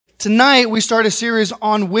Tonight, we start a series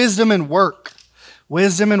on wisdom and work.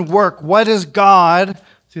 Wisdom and work. What does God,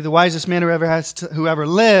 through the wisest man who ever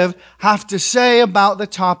lived, have to say about the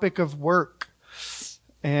topic of work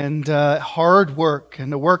and hard work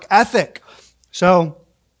and the work ethic? So,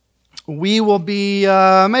 we will be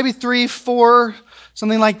maybe 3, 4,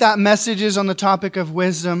 something like that, messages on the topic of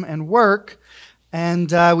wisdom and work.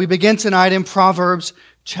 And we begin tonight in Proverbs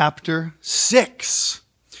chapter 6.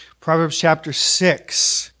 Proverbs chapter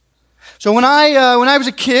 6. So when I was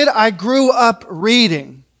a kid, I grew up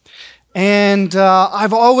reading. And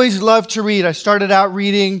I've always loved to read. I started out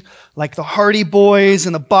reading like the Hardy Boys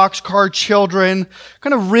and the Boxcar Children,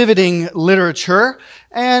 kind of riveting literature.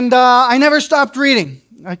 And I never stopped reading.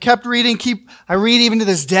 I kept reading, I read even to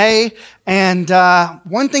this day. And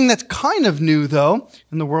one thing that's kind of new, though,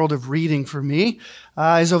 in the world of reading for me,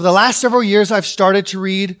 is over the last several years, I've started to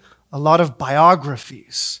read a lot of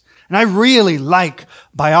biographies. And I really like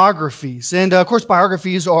biographies. And of course,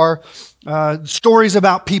 biographies are stories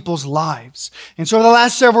about people's lives. And so over the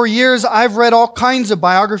last several years, I've read all kinds of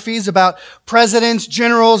biographies about presidents,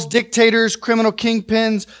 generals, dictators, criminal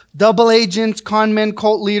kingpins, double agents, con men,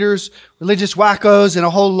 cult leaders, religious wackos, and a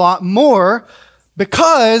whole lot more,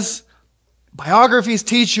 because biographies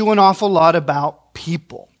teach you an awful lot about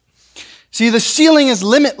people. See, the ceiling is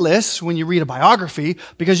limitless when you read a biography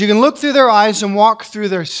because you can look through their eyes and walk through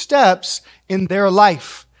their steps in their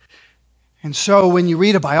life. And so when you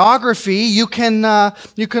read a biography, you can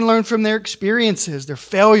learn from their experiences, their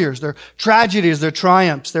failures, their tragedies, their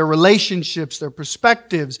triumphs, their relationships, their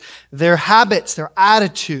perspectives, their habits, their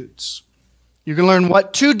attitudes. You can learn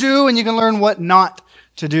what to do and you can learn what not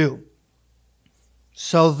to do.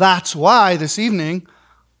 So that's why this evening,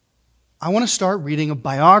 I want to start reading a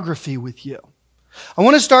biography with you. I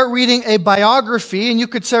want to start reading a biography, and you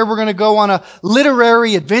could say we're going to go on a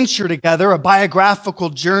literary adventure together, a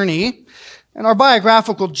biographical journey. And our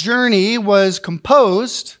biographical journey was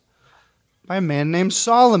composed by a man named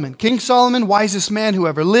Solomon. King Solomon, wisest man who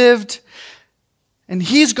ever lived. And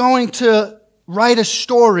he's going to write a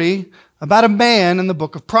story about a man in the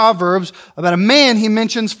book of Proverbs, about a man he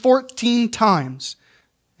mentions 14 times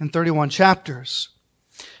in 31 chapters.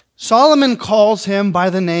 Solomon calls him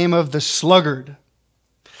by the name of the Sluggard.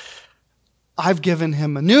 I've given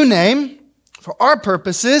him a new name. For our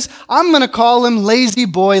purposes, I'm going to call him Lazy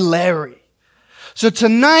Boy Larry. So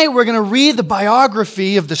tonight we're going to read the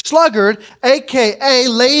biography of the Sluggard, a.k.a.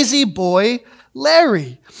 Lazy Boy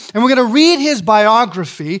Larry. And we're going to read his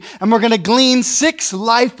biography, and we're going to glean 6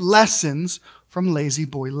 life lessons from Lazy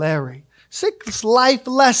Boy Larry. 6 life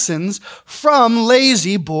lessons from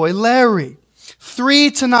Lazy Boy Larry.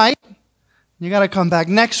 3 tonight. You got to come back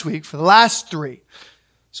next week for the last 3.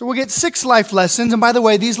 So we'll get 6 life lessons. And by the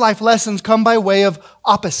way, these life lessons come by way of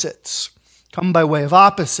opposites.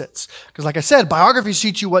 Because like I said, biographies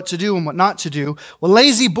teach you what to do and what not to do. Well,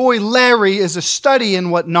 Lazy Boy Larry is a study in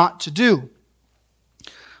what not to do.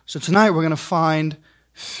 So tonight we're going to find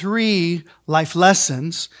 3 life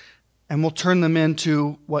lessons, and we'll turn them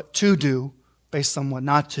into what to do based on what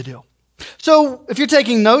not to do. So if you're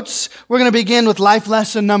taking notes, we're going to begin with life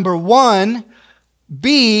lesson number 1,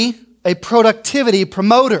 be a productivity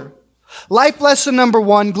promoter. Life lesson number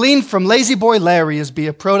 1, gleaned from Lazy Boy Larry, is be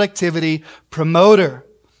a productivity promoter.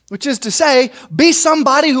 Which is to say, be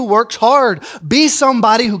somebody who works hard. Be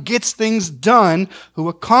somebody who gets things done, who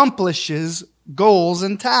accomplishes goals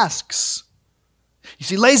and tasks. You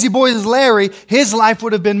see, Lazy Boy Larry, his life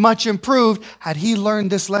would have been much improved had he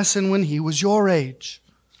learned this lesson when he was your age.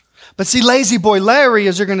 But see, Lazy Boy Larry,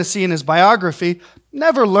 as you're going to see in his biography,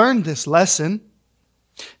 never learned this lesson.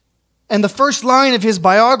 And the first line of his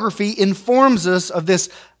biography informs us of this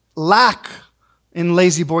lack in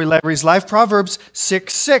Lazy Boy Larry's life. Proverbs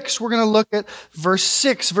 6:6. We're going to look at verse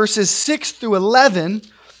 6. Verses 6 through 11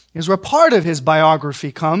 is where part of his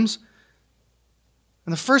biography comes.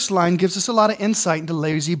 And the first line gives us a lot of insight into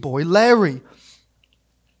Lazy Boy Larry.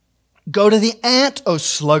 Go to the ant, O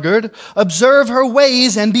sluggard, observe her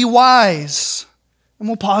ways and be wise. And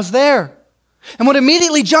we'll pause there. And what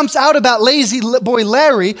immediately jumps out about Lazy Boy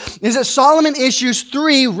Larry is that Solomon issues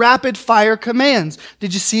 3 rapid-fire commands.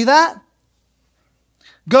 Did you see that?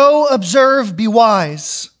 Go, observe, be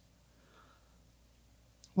wise.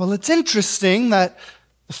 Well, it's interesting that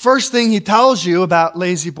the first thing he tells you about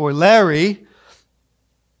Lazy Boy Larry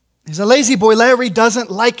is that Lazy Boy Larry doesn't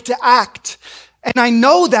like to act. And I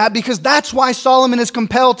know that because that's why Solomon is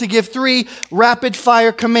compelled to give 3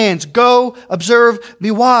 rapid-fire commands. Go, observe, be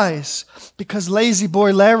wise. Because Lazy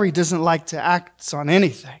Boy Larry doesn't like to act on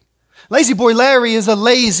anything. Lazy Boy Larry is a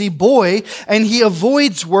lazy boy, and he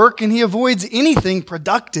avoids work, and he avoids anything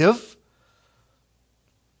productive.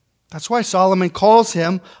 That's why Solomon calls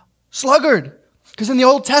him sluggard. Because in the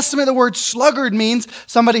Old Testament, the word sluggard means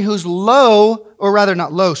somebody who's low, or rather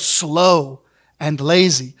not low, slow and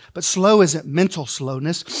lazy. But slow isn't mental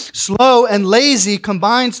slowness. Slow and lazy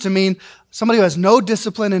combines to mean somebody who has no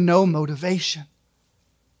discipline and no motivation.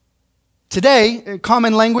 Today, in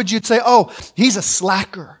common language, you'd say, oh, he's a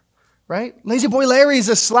slacker, right? Lazy boy Larry's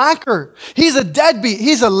a slacker. He's a deadbeat.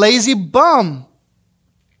 He's a lazy bum.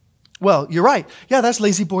 Well, you're right. Yeah, that's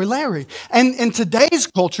lazy boy Larry. And in today's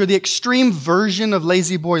culture, the extreme version of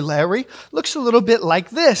lazy boy Larry looks a little bit like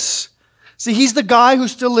this. See, he's the guy who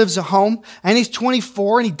still lives at home, and he's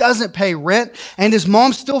 24, and he doesn't pay rent, and his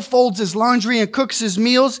mom still folds his laundry and cooks his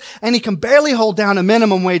meals, and he can barely hold down a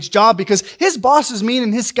minimum wage job because his boss is mean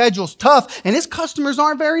and his schedule's tough, and his customers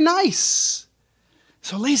aren't very nice.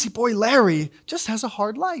 So lazy boy Larry just has a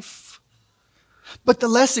hard life. But the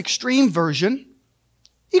less extreme version,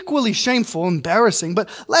 equally shameful, embarrassing, but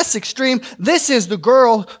less extreme, this is the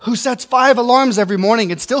girl who sets 5 alarms every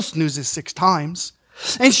morning and still snoozes 6 times.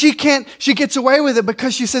 And she gets away with it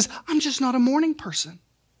because she says, I'm just not a morning person.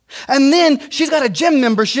 And then she's got a gym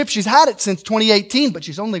membership. She's had it since 2018, but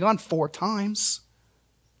she's only gone 4 times.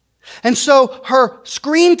 And so her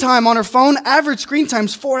screen time on her phone, average screen time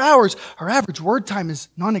is 4 hours. Her average word time is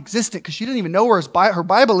non-existent because she didn't even know where her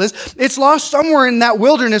Bible is. It's lost somewhere in that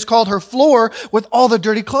wilderness called her floor with all the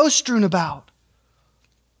dirty clothes strewn about.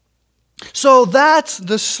 So that's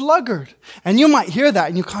the sluggard. And you might hear that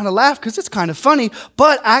and you kind of laugh because it's kind of funny.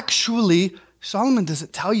 But actually, Solomon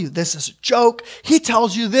doesn't tell you this as a joke. He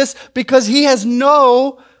tells you this because he has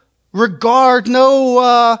no regard,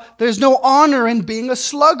 there's no honor in being a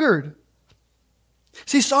sluggard.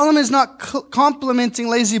 See, Solomon is not complimenting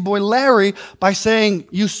lazy boy Larry by saying,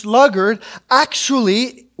 you sluggard.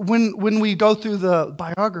 Actually, when we go through the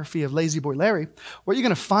biography of lazy boy Larry, what you're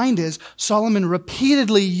going to find is Solomon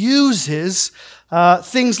repeatedly uses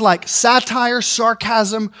things like satire,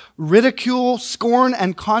 sarcasm, ridicule, scorn,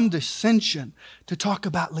 and condescension to talk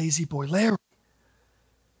about lazy boy Larry.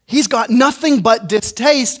 He's got nothing but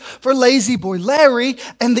distaste for lazy boy Larry.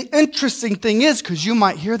 And the interesting thing is, because you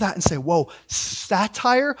might hear that and say, whoa,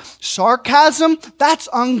 satire, sarcasm, that's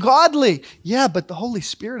ungodly. Yeah, but the Holy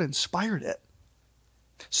Spirit inspired it.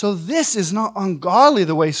 So this is not ungodly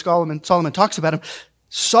the way Solomon talks about him.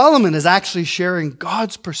 Solomon is actually sharing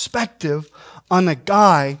God's perspective on a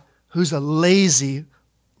guy who's a lazy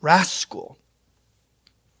rascal.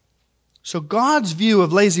 So God's view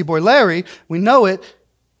of lazy boy Larry, we know it,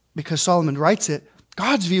 because Solomon writes it,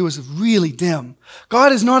 God's view is really dim.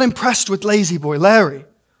 God is not impressed with lazy boy Larry.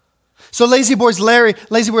 So lazy boy Larry,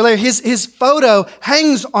 his photo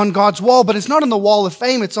hangs on God's wall, but it's not on the wall of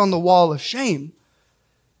fame, it's on the wall of shame.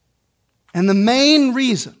 And the main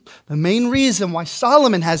reason why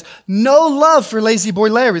Solomon has no love for lazy boy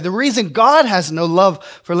Larry, the reason God has no love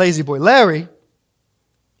for lazy boy Larry,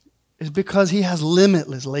 is because he has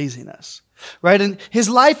limitless laziness. Right? And his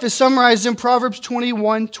life is summarized in Proverbs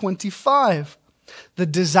 21:25. The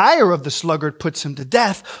desire of the sluggard puts him to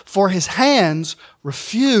death, for his hands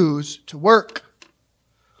refuse to work.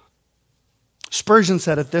 Spurgeon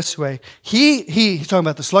said it this way. He's talking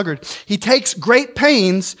about the sluggard. He takes great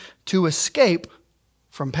pains to escape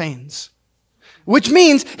from pains. Which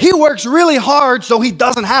means he works really hard so he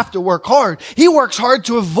doesn't have to work hard. He works hard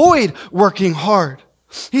to avoid working hard.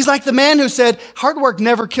 He's like the man who said, hard work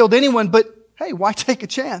never killed anyone, but hey, why take a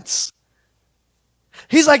chance?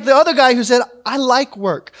 He's like the other guy who said, I like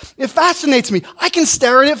work. It fascinates me. I can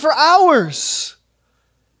stare at it for hours.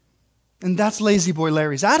 And that's lazy boy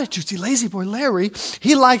Larry's attitude. See, lazy boy Larry,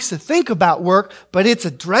 he likes to think about work, but it's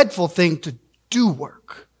a dreadful thing to do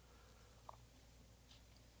work.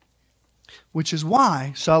 Which is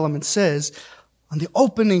why Solomon says, on the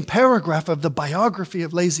opening paragraph of the biography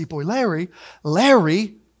of lazy boy Larry,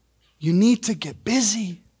 Larry, you need to get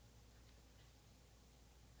busy.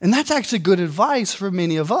 And that's actually good advice for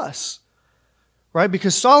many of us, right?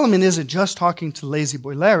 Because Solomon isn't just talking to lazy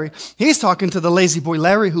boy Larry. He's talking to the lazy boy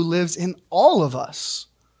Larry who lives in all of us.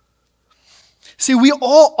 See, we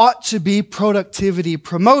all ought to be productivity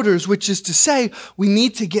promoters, which is to say we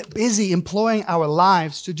need to get busy employing our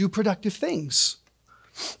lives to do productive things.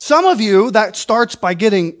 Some of you, that starts by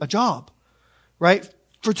getting a job, right?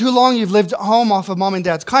 For too long, you've lived at home off of mom and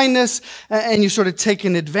dad's kindness, and you've sort of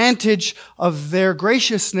taken advantage of their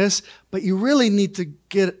graciousness, but you really need to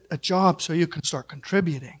get a job so you can start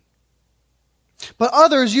contributing. But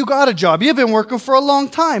others, you got a job. You've been working for a long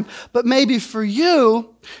time. But maybe for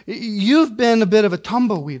you, you've been a bit of a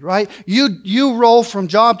tumbleweed, right? You roll from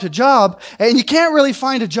job to job, and you can't really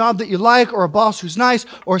find a job that you like or a boss who's nice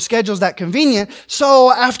or schedules that convenient.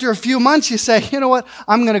 So after a few months, you say, you know what?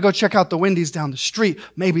 I'm going to go check out the Wendy's down the street.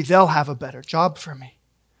 Maybe they'll have a better job for me.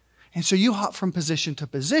 And so you hop from position to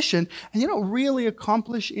position, and you don't really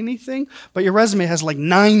accomplish anything, but your resume has like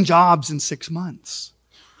 9 jobs in 6 months.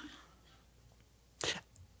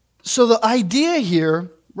 So the idea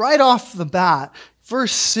here, right off the bat,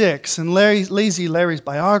 verse 6 in Lazy Larry's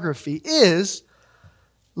biography is,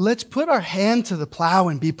 let's put our hand to the plow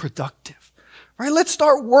and be productive. Right? Let's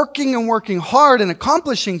start working and working hard and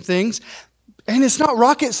accomplishing things. And it's not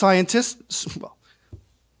rocket scientists, well,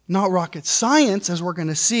 not rocket science, as we're going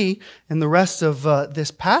to see in the rest of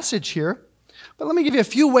this passage here. But let me give you a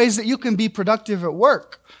few ways that you can be productive at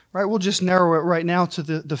work. Right? We'll just narrow it right now to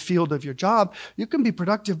the field of your job. You can be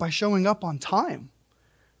productive by showing up on time.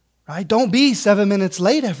 Right? Don't be 7 minutes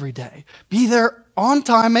late every day. Be there on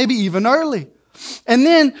time, maybe even early. And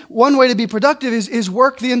then one way to be productive is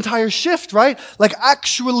work the entire shift, right? Like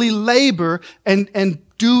actually labor and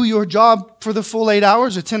do your job for the full 8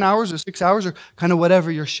 hours or 10 hours or 6 hours or kind of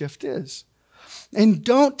whatever your shift is. And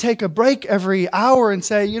don't take a break every hour and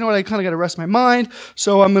say, you know what, I kind of got to rest my mind,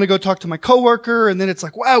 so I'm going to go talk to my coworker, and then it's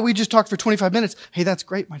like, wow, we just talked for 25 minutes. Hey, that's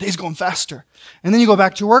great. My day's going faster. And then you go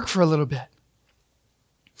back to work for a little bit.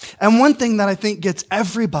 And one thing that I think gets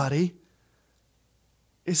everybody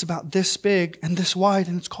is about this big and this wide,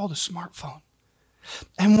 and it's called a smartphone.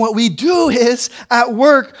 And what we do is, at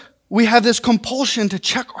work, we have this compulsion to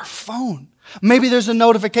check our phone. Maybe there's a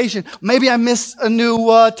notification. Maybe I missed a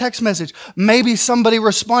new text message. Maybe somebody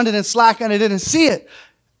responded in Slack and I didn't see it.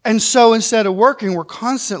 And so instead of working, we're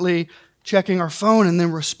constantly checking our phone and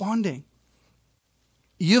then responding.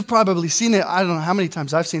 You've probably seen it. I don't know how many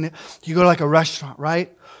times I've seen it. You go to like a restaurant,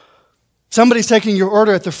 right? Somebody's taking your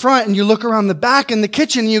order at the front and you look around the back in the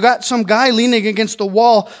kitchen and you got some guy leaning against the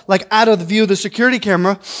wall, like out of the view of the security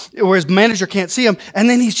camera where his manager can't see him. And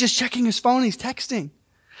then he's just checking his phone. He's texting.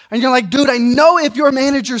 And you're like, dude, I know if your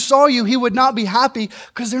manager saw you, he would not be happy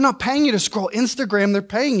because they're not paying you to scroll Instagram. They're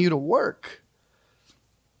paying you to work.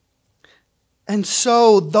 And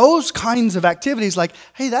so those kinds of activities like,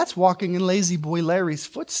 hey, that's walking in Lazy Boy Larry's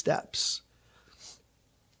footsteps.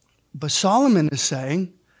 But Solomon is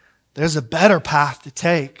saying there's a better path to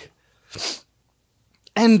take.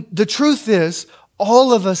 And the truth is,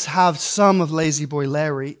 all of us have some of Lazy Boy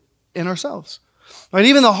Larry in ourselves. Right?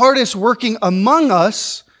 Even the hardest working among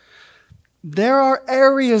us, there are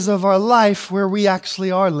areas of our life where we actually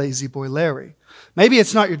are Lazy Boy Larry. Maybe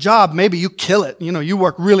it's not your job. Maybe you kill it. You know, you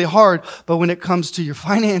work really hard. But when it comes to your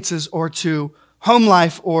finances or to home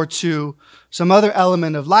life or to some other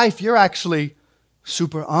element of life, you're actually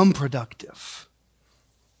super unproductive.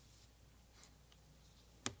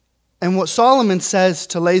 And what Solomon says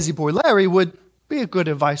to Lazy Boy Larry would be a good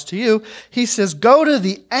advice to you. He says, go to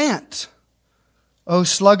the ant, O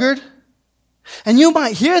sluggard. And you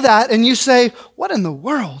might hear that and you say, what in the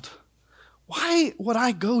world? Why would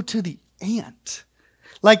I go to the ant?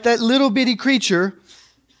 Like that little bitty creature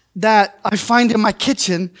that I find in my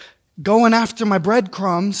kitchen going after my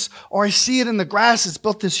breadcrumbs, or I see it in the grass. It's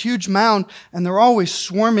built this huge mound and they're always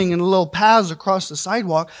swarming in little paths across the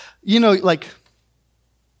sidewalk. You know, like,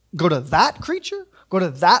 go to that creature? Go to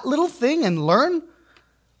that little thing and learn?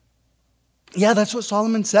 Yeah, that's what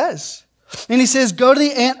Solomon says. And he says, go to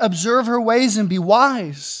the ant, observe her ways, and be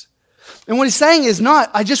wise. And what he's saying is not,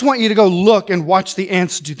 I just want you to go look and watch the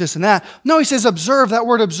ants do this and that. No, he says observe. That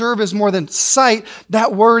word observe is more than sight.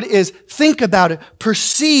 That word is think about it,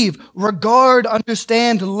 perceive, regard,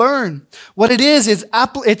 understand, learn. What it is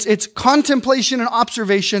it's contemplation and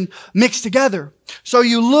observation mixed together. So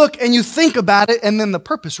you look and you think about it, and then the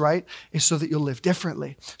purpose, right, is so that you'll live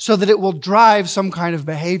differently, so that it will drive some kind of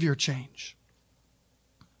behavior change.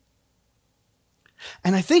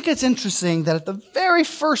 And I think it's interesting that at the very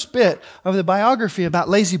first bit of the biography about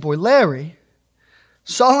Lazy Boy Larry,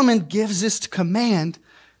 Solomon gives this command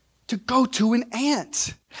to go to an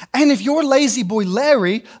ant. And if you're Lazy Boy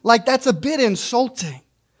Larry, like that's a bit insulting,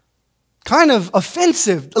 kind of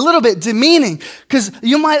offensive, a little bit demeaning, because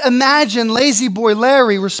you might imagine Lazy Boy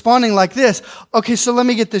Larry responding like this. Okay, so let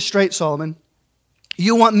me get this straight, Solomon.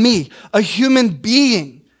 You want me, a human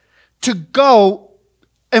being, to go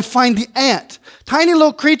and find the ant. Tiny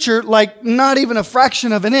little creature, like not even a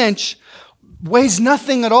fraction of an inch, weighs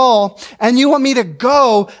nothing at all. And you want me to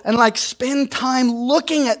go and like spend time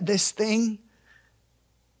looking at this thing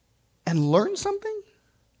and learn something?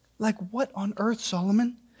 Like what on earth,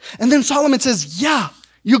 Solomon? And then Solomon says, yeah,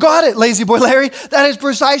 You got it, lazy boy Larry. That is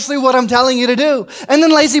precisely what I'm telling you to do. And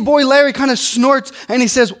then lazy boy Larry kind of snorts and he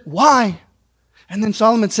says, why? And then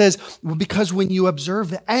Solomon says, well, because when you observe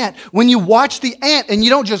the ant, when you watch the ant and you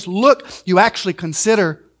don't just look, you actually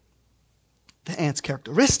consider the ant's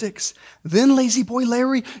characteristics, then lazy boy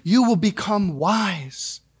Larry, you will become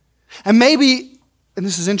wise. And maybe, and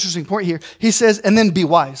this is an interesting point here, he says, and then be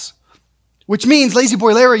wise. Which means, lazy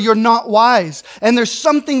boy Larry, you're not wise. And there's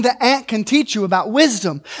something the ant can teach you about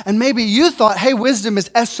wisdom. And maybe you thought, hey, wisdom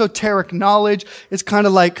is esoteric knowledge. It's kind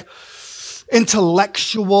of like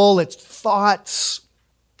intellectual, it's thoughts.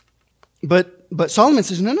 But Solomon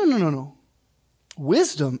says, no.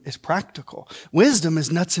 Wisdom is practical. Wisdom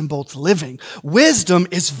is nuts and bolts living. Wisdom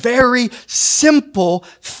is very simple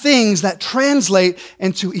things that translate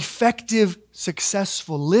into effective,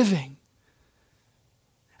 successful living.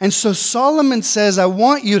 And so Solomon says, I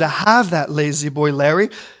want you to have that, lazy boy Larry.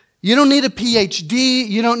 You don't need a PhD.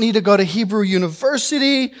 You don't need to go to Hebrew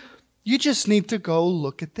University. You just need to go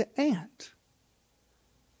look at the ant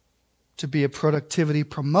to be a productivity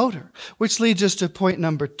promoter. Which leads us to point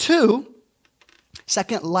number 2.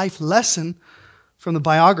 Second life lesson from the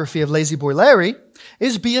biography of lazy boy Larry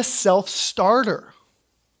is be a self-starter.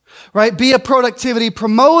 Right? Be a productivity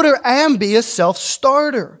promoter and be a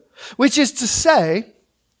self-starter. Which is to say,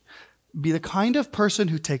 be the kind of person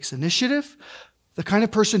who takes initiative, the kind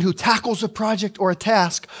of person who tackles a project or a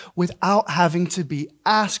task without having to be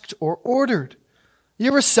asked or ordered.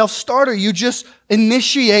 You're a self-starter. You just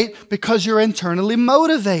initiate because you're internally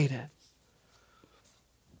motivated.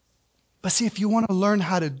 But see, if you want to learn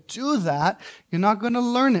how to do that, you're not going to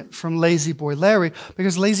learn it from lazy boy Larry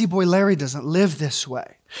because lazy boy Larry doesn't live this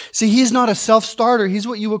way. See, he's not a self-starter. He's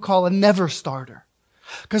what you would call a never-starter.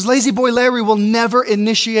 Because lazy boy Larry will never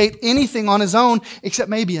initiate anything on his own except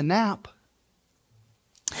maybe a nap.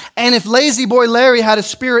 And if lazy boy Larry had a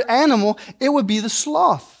spirit animal, it would be the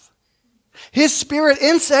sloth. His spirit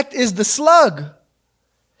insect is the slug.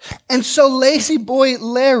 And so lazy boy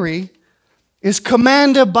Larry is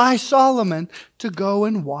commanded by Solomon to go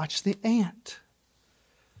and watch the ant.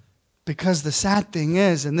 Because the sad thing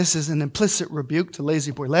is, and this is an implicit rebuke to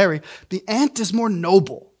lazy boy Larry, the ant is more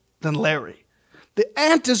noble than Larry. The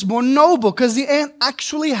ant is more noble because the ant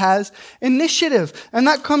actually has initiative. And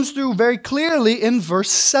that comes through very clearly in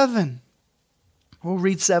verse 7. We'll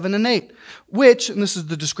read 7 and 8. Which, and this is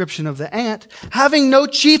the description of the ant, having no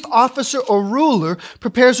chief officer or ruler,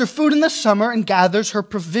 prepares her food in the summer and gathers her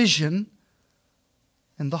provision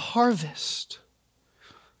in the harvest.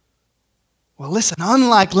 Well, listen,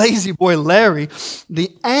 unlike lazy boy Larry,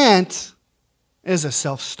 the ant is a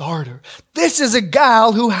self-starter. This is a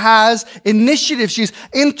gal who has initiative. She's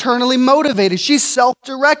internally motivated. She's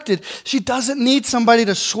self-directed. She doesn't need somebody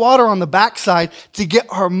to swat her on the backside to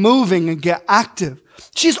get her moving and get active.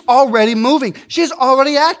 She's already moving. She's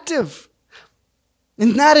already active.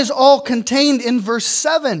 And that is all contained in verse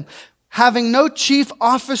 7. Having no chief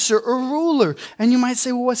officer or ruler. And you might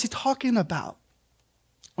say, well, what's he talking about?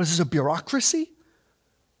 Was this a bureaucracy?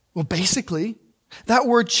 Well, basically, that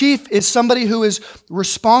word chief is somebody who is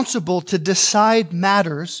responsible to decide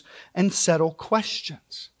matters and settle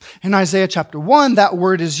questions. In Isaiah chapter 1, that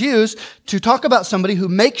word is used to talk about somebody who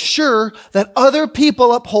makes sure that other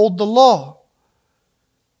people uphold the law.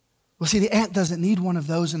 Well, see, the ant doesn't need one of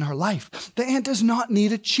those in her life. The ant does not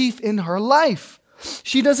need a chief in her life.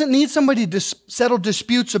 She doesn't need somebody to settle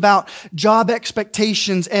disputes about job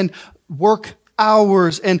expectations and work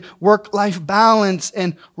hours and work-life balance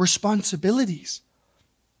and responsibilities.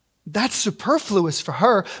 That's superfluous for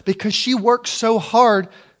her because she works so hard,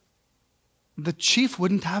 the chief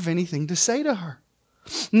wouldn't have anything to say to her.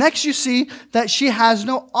 Next, you see that she has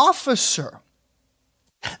no officer.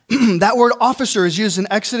 That word officer is used in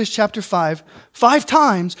Exodus chapter 5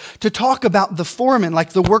 times to talk about the foremen,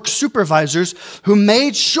 like the work supervisors, who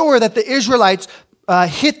made sure that the Israelites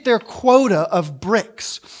hit their quota of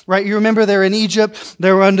bricks, right? You remember they're in Egypt.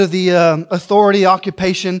 They were under the authority,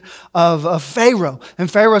 occupation of Pharaoh. And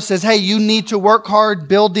Pharaoh says, hey, you need to work hard,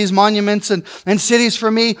 build these monuments and cities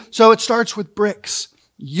for me. So it starts with bricks.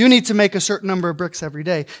 You need to make a certain number of bricks every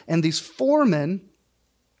day. And these foremen,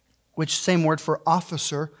 which same word for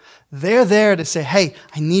officer, they're there to say, hey,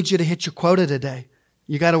 I need you to hit your quota today.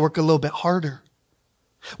 You got to work a little bit harder.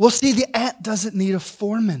 Well, see, the ant doesn't need a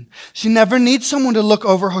foreman. She never needs someone to look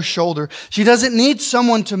over her shoulder. She doesn't need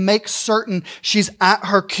someone to make certain she's at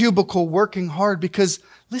her cubicle working hard because,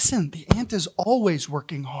 listen, the ant is always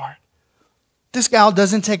working hard. This gal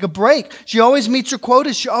doesn't take a break. She always meets her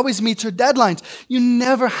quotas. She always meets her deadlines. You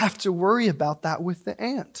never have to worry about that with the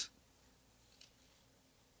ant.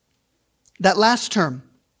 That last term,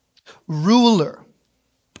 ruler.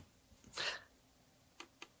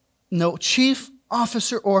 No, chief,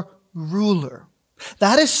 officer, or ruler.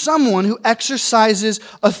 That is someone who exercises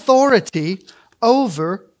authority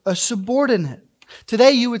over a subordinate.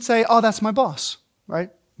 Today you would say, oh, that's my boss, right?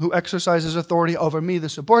 Who exercises authority over me, the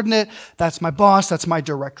subordinate. That's my boss. That's my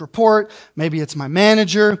direct report. Maybe it's my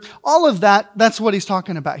manager. All of that, that's what he's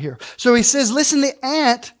talking about here. So he says, listen, the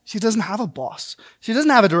ant, she doesn't have a boss. She doesn't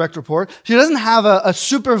have a direct report. She doesn't have a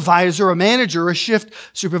supervisor, a manager, a shift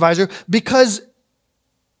supervisor, because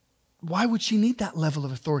why would she need that level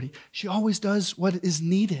of authority? She always does what is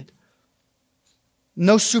needed.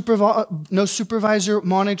 No supervisor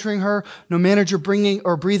monitoring her, no manager bringing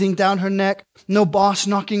or breathing down her neck, no boss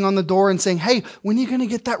knocking on the door and saying, hey, when are you going to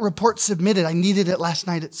get that report submitted? I needed it last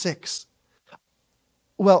night at 6.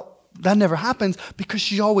 Well, that never happens because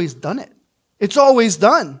she's always done it. It's always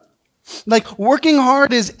done. Like, working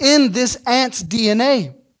hard is in this ant's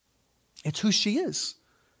DNA. It's who she is.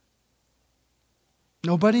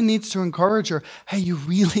 Nobody needs to encourage her, hey, you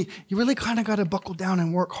really kind of got to buckle down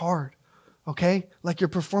and work hard. Okay? Like your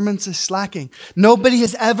performance is slacking. Nobody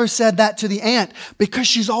has ever said that to the ant because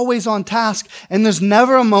she's always on task and there's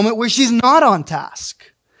never a moment where she's not on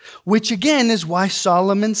task. Which again is why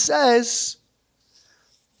Solomon says,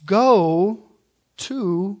 go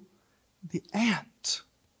to the ant.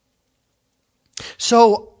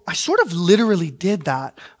 So I sort of literally did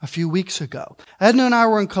that a few weeks ago. Edna and I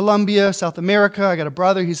were in Colombia, South America. I got a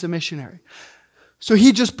brother, he's a missionary. So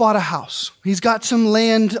he just bought a house. He's got some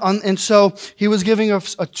land, and so he was giving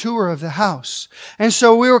us a tour of the house. And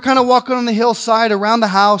so we were kind of walking on the hillside around the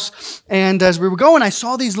house, and as we were going, I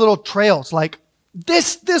saw these little trails, like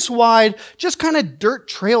this wide, just kind of dirt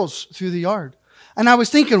trails through the yard. And I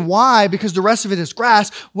was thinking, why? Because the rest of it is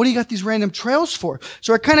grass. What do you got these random trails for?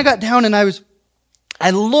 So I kind of got down and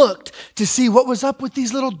I looked to see what was up with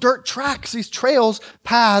these little dirt tracks, these trails,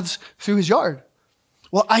 paths through his yard.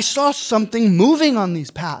 Well, I saw something moving on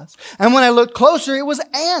these paths. And when I looked closer, it was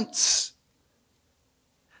ants.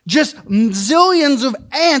 Just zillions of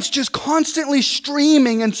ants just constantly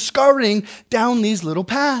streaming and scurrying down these little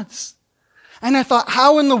paths. And I thought,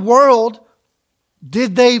 how in the world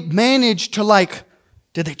did they manage to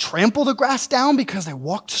did they trample the grass down because they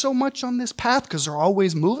walked so much on this path because they're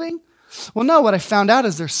always moving? Well, no, what I found out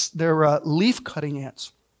is they're leaf-cutting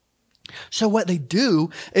ants. So what they do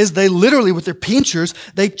is they literally, with their pinchers,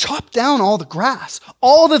 they chop down all the grass,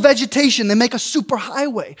 all the vegetation. They make a super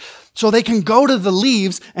highway so they can go to the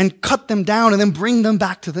leaves and cut them down and then bring them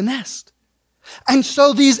back to the nest. And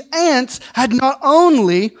so these ants had not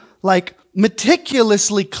only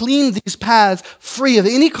meticulously cleaned these paths free of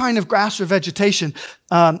any kind of grass or vegetation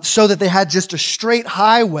so that they had just a straight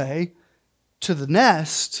highway to the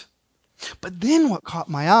nest. But then what caught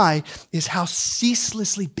my eye is how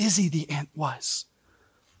ceaselessly busy the ant was.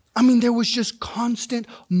 I mean, there was just constant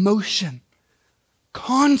motion,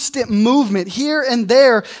 constant movement here and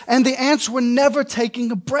there, and the ants were never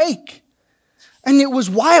taking a break. And it was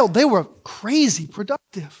wild. They were crazy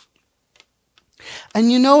productive.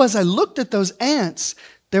 And as I looked at those ants,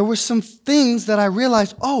 there were some things that I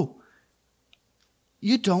realized,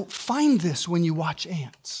 you don't find this when you watch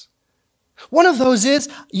ants. One of those is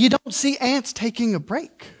you don't see ants taking a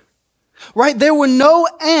break, right? There were no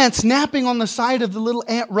ants napping on the side of the little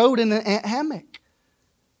ant road in an ant hammock.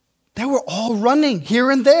 They were all running here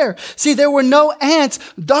and there. See, there were no ants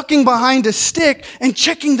ducking behind a stick and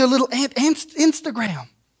checking their little ant Instagram.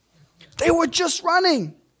 They were just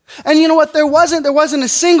running. And you know what? There wasn't a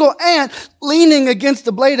single ant leaning against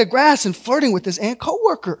the blade of grass and flirting with his ant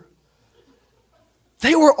coworker.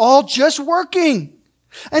 They were all just working.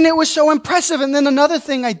 And it was so impressive. And then another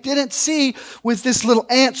thing I didn't see with this little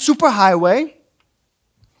ant superhighway,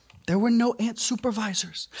 there were no ant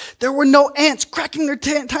supervisors. There were no ants cracking their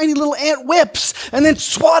tiny little ant whips and then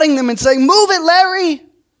swatting them and saying, move it, Larry.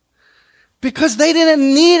 Because they didn't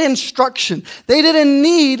need instruction. They didn't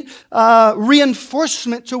need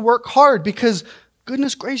reinforcement to work hard because,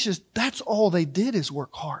 goodness gracious, that's all they did is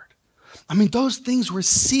work hard. I mean, those things were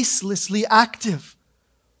ceaselessly active.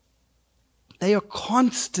 They are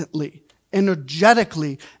constantly,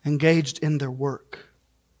 energetically engaged in their work.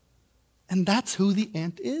 And that's who the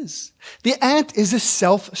ant is. The ant is a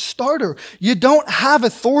self-starter. You don't have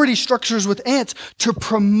authority structures with ants to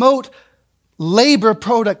promote labor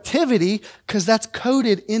productivity because that's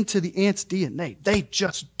coded into the ant's DNA. They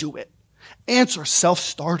just do it. Ants are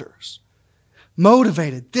self-starters.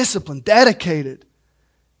 Motivated, disciplined, dedicated.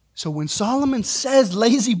 So when Solomon says,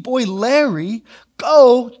 lazy boy Larry,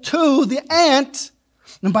 go to the ant.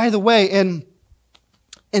 And by the way, in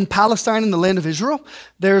Palestine, in the land of Israel,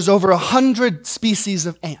 there's over 100 species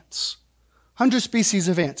of ants. 100 species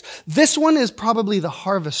of ants. This one is probably the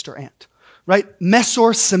harvester ant, right?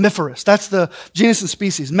 Mesor semiferus. That's the genus and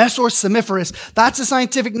species. Mesor semiferus. That's a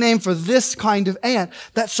scientific name for this kind of ant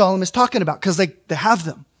that Solomon is talking about because they have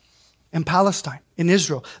them in Palestine, in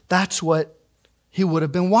Israel. That's what he would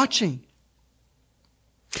have been watching.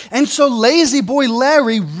 And so lazy boy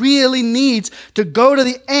Larry really needs to go to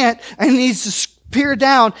the ant and needs to peer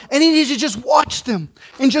down, and he needs to just watch them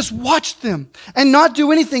and not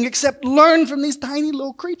do anything except learn from these tiny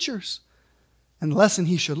little creatures. And the lesson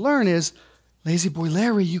he should learn is, lazy boy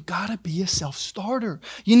Larry, you gotta be a self-starter.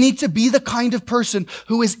 You need to be the kind of person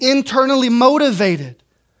who is internally motivated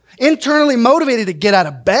to get out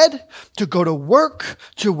of bed, to go to work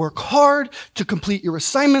hard, to complete your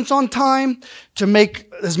assignments on time, to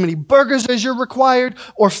make as many burgers as you're required,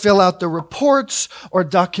 or fill out the reports, or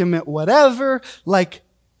document whatever. Like,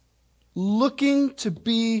 looking to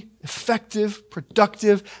be effective,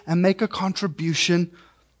 productive, and make a contribution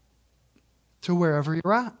to wherever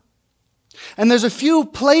you're at. And there's a few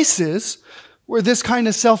places where this kind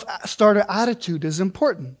of self-starter attitude is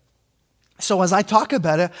important. So as I talk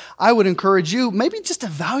about it, I would encourage you, maybe just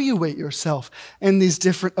evaluate yourself in these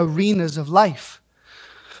different arenas of life.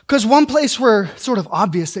 Because one place where it's sort of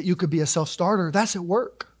obvious that you could be a self-starter, that's at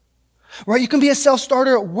work. Right? You can be a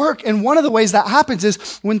self-starter at work, and one of the ways that happens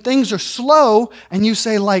is when things are slow and you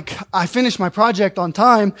say, like, I finished my project on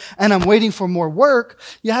time and I'm waiting for more work,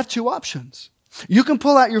 you have two options. You can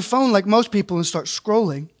pull out your phone like most people and start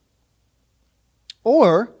scrolling,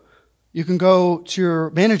 or you can go to your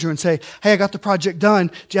manager and say, hey, I got the project done.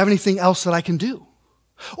 Do you have anything else that I can do?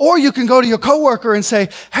 Or you can go to your coworker and say,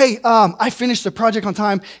 hey, I finished the project on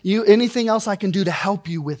time. Anything else I can do to help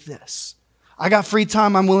you with this? I got free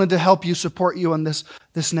time. I'm willing to help you, support you on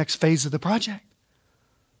this next phase of the project.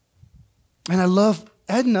 And I love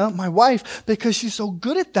Edna, my wife, because she's so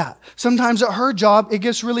good at that. Sometimes at her job, it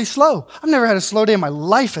gets really slow. I've never had a slow day in my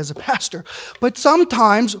life as a pastor, but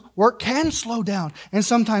sometimes work can slow down, and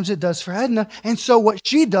sometimes it does for Edna. And so what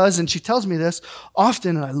she does, and she tells me this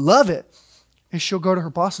often, and I love it, is she'll go to her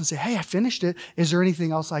boss and say, hey, I finished it. Is there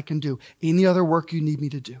anything else I can do? Any other work you need me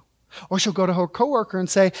to do? Or she'll go to her coworker and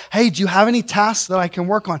say, hey, do you have any tasks that I can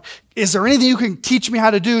work on? Is there anything you can teach me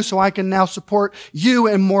how to do so I can now support you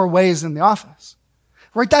in more ways in the office?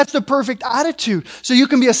 Right? That's the perfect attitude. So you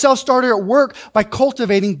can be a self-starter at work by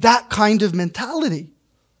cultivating that kind of mentality.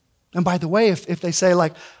 And by the way, if they say,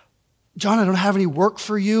 like, John, I don't have any work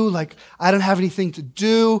for you, like, I don't have anything to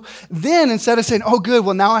do, then instead of saying, oh, good,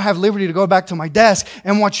 well, now I have liberty to go back to my desk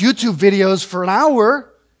and watch YouTube videos for an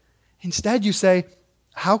hour, instead you say,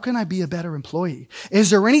 how can I be a better employee? Is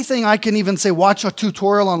there anything I can even say, watch a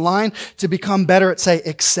tutorial online to become better at, say,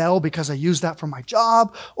 Excel because I use that for my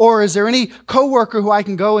job? Or is there any coworker who I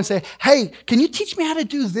can go and say, hey, can you teach me how to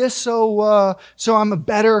do this so I'm a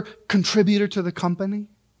better contributor to the company?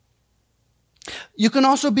 You can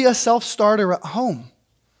also be a self-starter at home,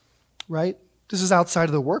 right? This is outside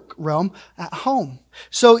of the work realm, at home.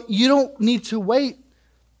 So you don't need to wait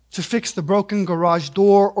to fix the broken garage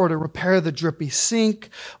door, or to repair the drippy sink,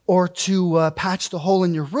 or to patch the hole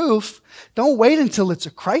in your roof. Don't wait until it's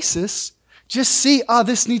a crisis. Just see,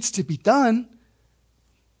 this needs to be done.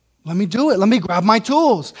 Let me do it. Let me grab my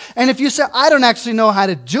tools. And if you say, I don't actually know how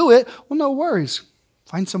to do it, well, no worries.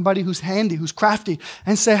 Find somebody who's handy, who's crafty,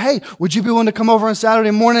 and say, hey, would you be willing to come over on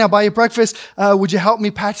Saturday morning? I'll buy you breakfast. Would you help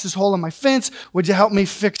me patch this hole in my fence? Would you help me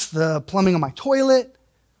fix the plumbing on my toilet?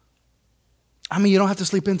 I mean, you don't have to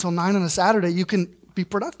sleep until 9 on a Saturday. You can be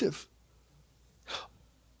productive.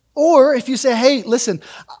 Or if you say, hey, listen,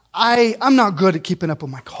 I'm not good at keeping up with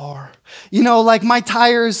my car. You know, like my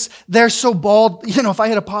tires, they're so bald. You know, if I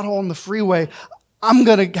hit a pothole on the freeway, I'm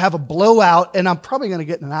going to have a blowout and I'm probably going to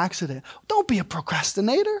get in an accident. Don't be a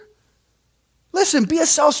procrastinator. Listen, be a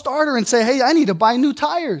self-starter and say, hey, I need to buy new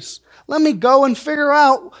tires. Let me go and figure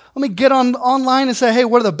out, let me get online and say, hey,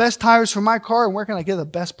 what are the best tires for my car and where can I get the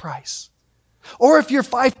best price? Or if you're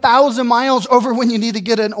 5,000 miles over when you need to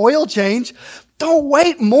get an oil change, don't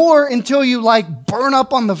wait more until you burn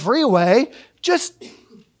up on the freeway. Just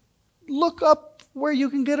look up where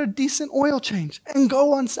you can get a decent oil change and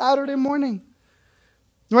go on Saturday morning.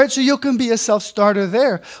 Right? So you can be a self-starter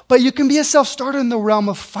there, but you can be a self-starter in the realm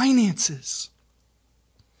of finances.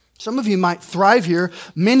 Some of you might thrive here.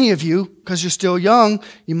 Many of you, because you're still young,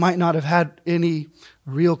 you might not have had any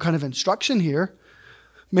real kind of instruction here.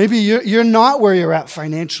 Maybe you're not where you're at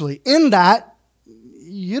financially. In that,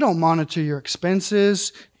 you don't monitor your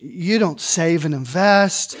expenses. You don't save and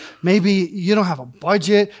invest. Maybe you don't have a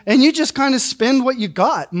budget. And you just kind of spend what you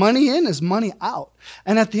got. Money in is money out.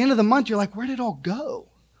 And at the end of the month, you're like, where did it all go?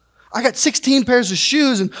 I got 16 pairs of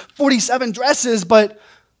shoes and 47 dresses, but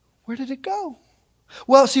where did it go?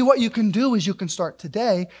 Well, see, what you can do is you can start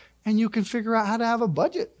today and you can figure out how to have a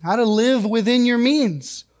budget, how to live within your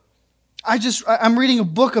means. I'm reading a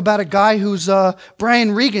book about a guy who's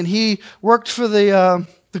Brian Regan. He worked for the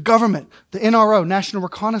government, the NRO, National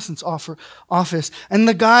Reconnaissance Office. And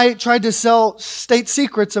the guy tried to sell state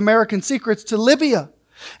secrets, American secrets, to Libya.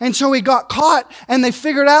 And so he got caught, and they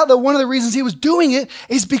figured out that one of the reasons he was doing it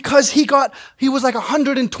is because he was like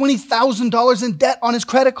 $120,000 in debt on his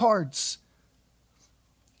credit cards.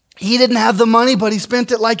 He didn't have the money, but he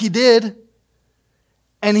spent it like he did.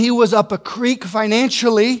 And he was up a creek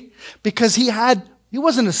financially because he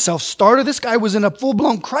wasn't a self-starter. This guy was in a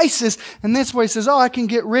full-blown crisis. And that's why he says, I can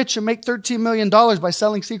get rich and make $13 million by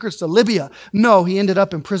selling secrets to Libya. No, he ended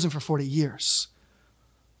up in prison for 40 years.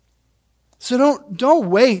 So don't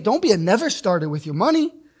wait. Don't be a never starter with your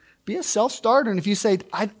money. Be a self-starter. And if you say,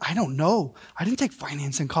 I don't know, I didn't take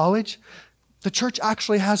finance in college. The church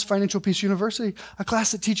actually has Financial Peace University, a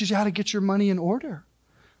class that teaches you how to get your money in order.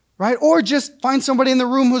 Right? Or just find somebody in the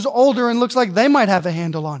room who's older and looks like they might have a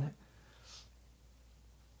handle on it.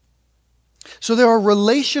 So there are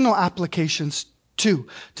relational applications too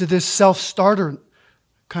to this self-starter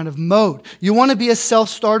kind of mode. You want to be a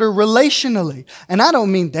self-starter relationally. And I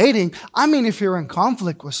don't mean dating. I mean if you're in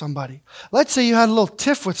conflict with somebody. Let's say you had a little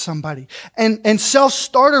tiff with somebody. And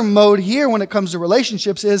self-starter mode here when it comes to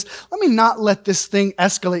relationships is, let me not let this thing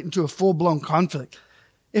escalate into a full-blown conflict.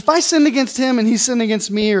 If I sinned against him and he sinned against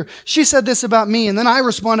me, or she said this about me and then I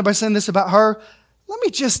responded by saying this about her, let me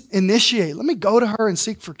just initiate. Let me go to her and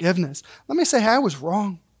seek forgiveness. Let me say, hey, I was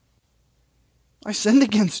wrong. I sinned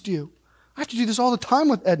against you. I have to do this all the time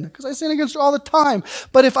with Edna because I sin against her all the time.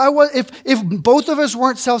 But if both of us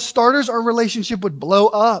weren't self-starters, our relationship would blow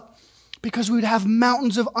up because we'd have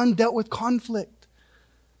mountains of undealt with conflict.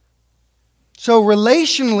 So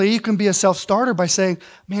relationally, you can be a self-starter by saying,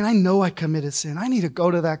 man, I know I committed sin. I need to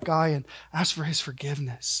go to that guy and ask for his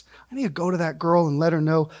forgiveness. I need to go to that girl and let her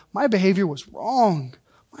know my behavior was wrong.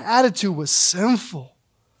 My attitude was sinful.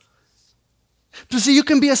 But see, you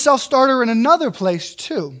can be a self-starter in another place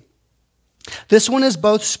too. This one is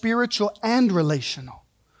both spiritual and relational.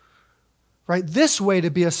 Right? This way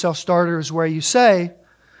to be a self-starter is where you say,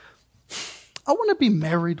 I want to be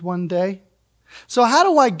married one day. So how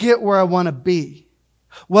do I get where I want to be?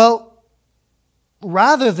 Well,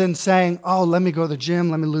 rather than saying, let me go to the gym,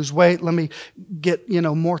 let me lose weight, let me get,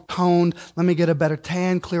 more toned, let me get a better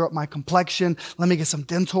tan, clear up my complexion, let me get some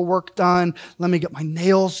dental work done, let me get my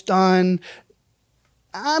nails done.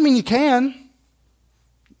 I mean, you can.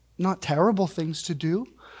 Not terrible things to do.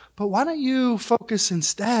 But why don't you focus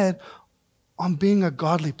instead on being a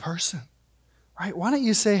godly person? Right? Why don't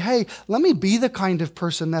you say, hey, let me be the kind of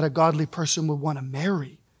person that a godly person would want to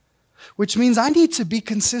marry? Which means I need to be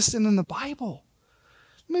consistent in the Bible.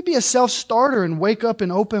 Let me be a self-starter and wake up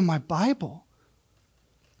and open my Bible.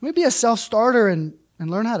 Let me be a self-starter and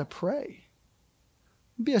learn how to pray.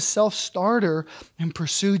 Let me be a self-starter and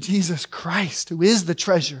pursue Jesus Christ, who is the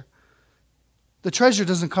treasure. The treasure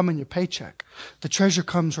doesn't come in your paycheck. The treasure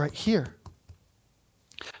comes right here.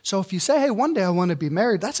 So if you say, hey, one day I want to be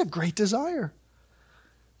married, that's a great desire.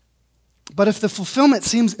 But if the fulfillment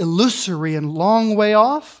seems illusory and long way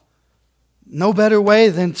off, no better way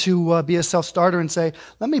than to be a self-starter and say,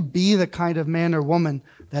 let me be the kind of man or woman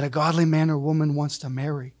that a godly man or woman wants to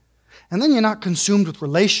marry. And then you're not consumed with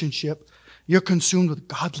relationship, you're consumed with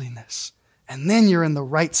godliness. And then you're in the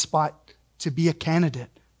right spot to be a candidate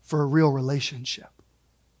for a real relationship.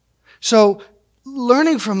 So,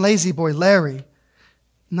 learning from Lazy Boy Larry,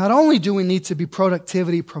 not only do we need to be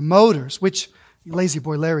productivity promoters, which Lazy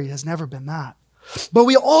Boy Larry has never been that, but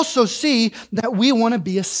we also see that we want to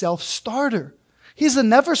be a self-starter. He's a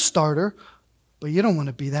never starter, but you don't want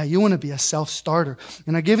to be that. You want to be a self-starter.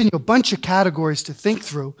 And I've given you a bunch of categories to think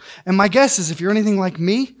through. And my guess is if you're anything like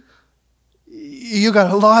me, you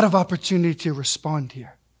got a lot of opportunity to respond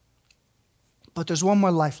here. But there's one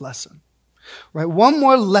more life lesson, right? One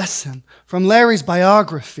more lesson from Larry's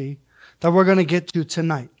biography that we're going to get to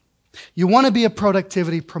tonight. You want to be a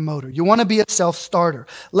productivity promoter. You want to be a self-starter.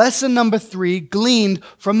 Lesson number 3, gleaned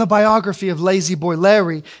from the biography of Lazy Boy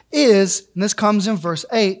Larry, is, and this comes in verse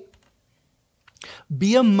 8,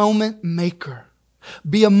 be a moment maker.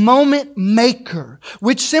 Be a moment maker,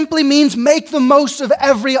 which simply means make the most of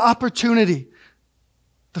every opportunity.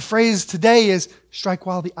 The phrase today is strike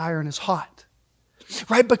while the iron is hot.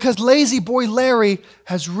 Right? Because Lazy Boy Larry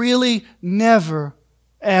has really never,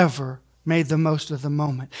 ever made the most of the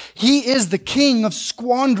moment. He is the king of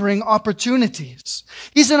squandering opportunities.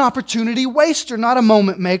 He's an opportunity waster, not a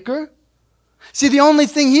moment maker. See, the only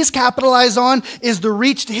thing he's capitalized on is the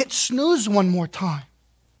reach to hit snooze one more time.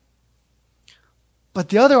 But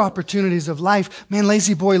the other opportunities of life, man,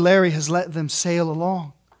 lazy boy Larry has let them sail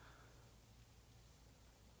along.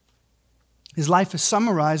 His life is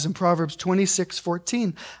summarized in Proverbs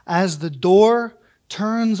 26:14. As the door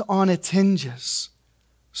turns on its hinges,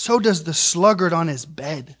 so does the sluggard on his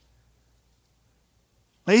bed.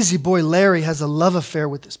 Lazy boy Larry has a love affair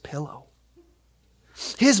with his pillow.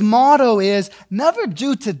 His motto is, never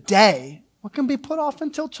do today what can be put off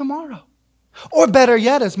until tomorrow. Or better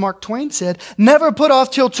yet, as Mark Twain said, never put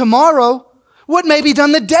off till tomorrow what may be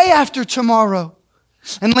done the day after tomorrow.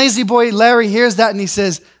 And lazy boy Larry hears that and he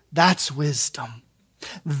says, that's wisdom.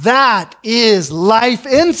 That is life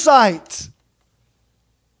insight.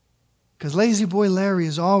 Because lazy boy Larry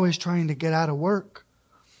is always trying to get out of work.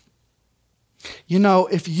 You know,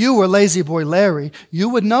 if you were lazy boy Larry, you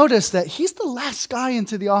would notice that he's the last guy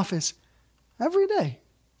into the office every day.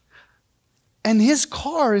 And his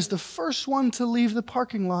car is the first one to leave the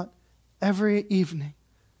parking lot every evening.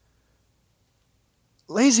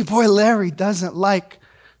 Lazy boy Larry doesn't like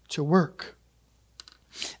to work.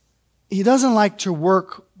 He doesn't like to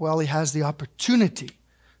work while he has the opportunity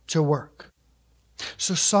to work.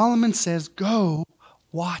 So Solomon says, go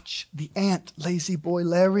watch the ant, lazy boy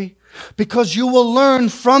Larry, because you will learn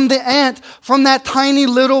from the ant, from that tiny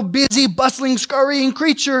little busy, bustling, scurrying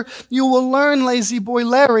creature, you will learn, lazy boy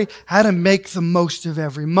Larry, how to make the most of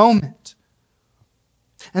every moment.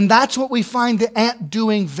 And that's what we find the ant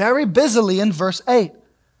doing very busily in verse 8.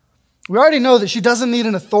 We already know that she doesn't need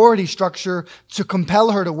an authority structure to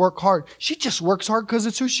compel her to work hard. She just works hard because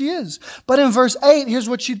it's who she is. But in verse 8, here's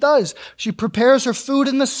what she does. She prepares her food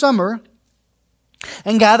in the summer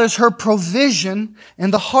and gathers her provision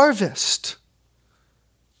in the harvest.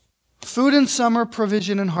 Food in summer,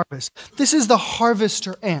 provision in harvest. This is the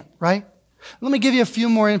harvester ant, right? Let me give you a few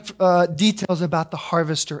more details about the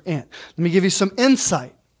harvester ant. Let me give you some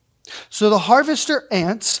insight. So the harvester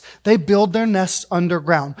ants, they build their nests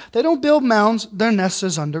underground. They don't build mounds, their nest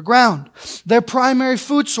is underground. Their primary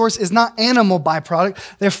food source is not animal byproduct.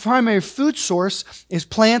 Their primary food source is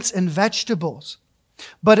plants and vegetables.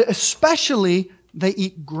 But especially, they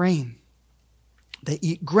eat grain. They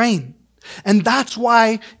eat grain. And that's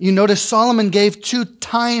why you notice Solomon gave 2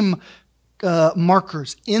 time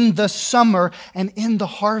markers in the summer and in the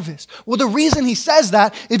harvest. Well, the reason he says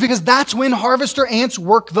that is because that's when harvester ants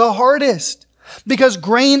work the hardest. Because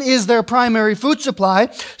grain is their primary food supply.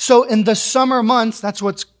 So in the summer months, that's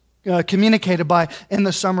what's communicated by in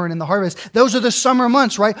the summer and in the harvest. Those are the summer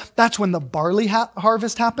months, right? That's when the barley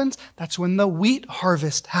harvest happens. That's when the wheat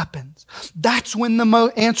harvest happens. That's when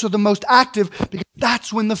the ants are the most active, because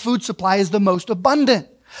that's when the food supply is the most abundant.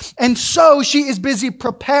 And so she is busy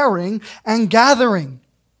preparing and gathering,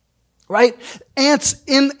 right? Ants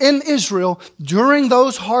in Israel, during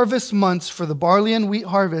those harvest months for the barley and wheat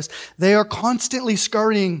harvest, they are constantly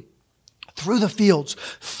scurrying through the fields,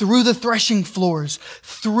 through the threshing floors,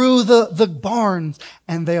 through the barns,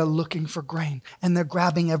 and they are looking for grain. And they're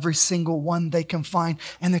grabbing every single one they can find,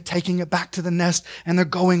 and they're taking it back to the nest, and they're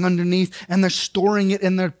going underneath, and they're storing it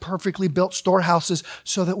in their perfectly built storehouses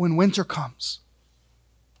so that when winter comes,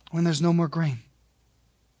 when there's no more grain,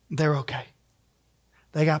 they're okay.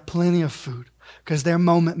 They got plenty of food because they're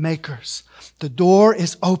moment makers. The door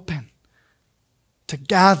is open to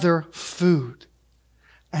gather food.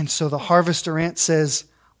 And so the harvester ant says,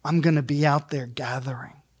 I'm going to be out there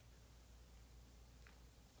gathering.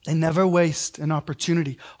 They never waste an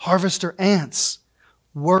opportunity. Harvester ants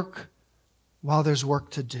work while there's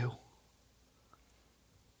work to do.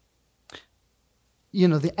 You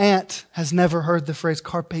know, the ant has never heard the phrase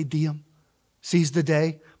carpe diem, seize the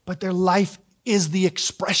day, but their life is the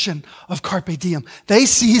expression of carpe diem. They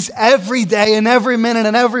seize every day and every minute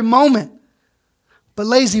and every moment. But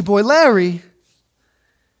lazy boy Larry,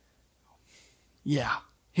 yeah,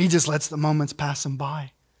 he just lets the moments pass him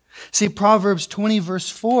by. See, Proverbs 20 verse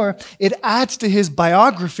 4, it adds to his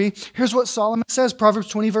biography. Here's what Solomon says, Proverbs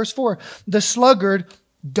 20 verse 4. The sluggard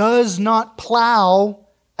does not plow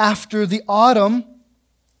after the autumn,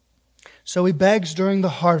 so he begs during the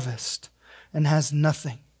harvest and has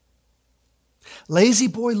nothing. Lazy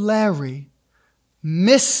boy Larry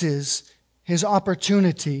misses his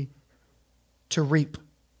opportunity to reap.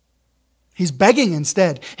 He's begging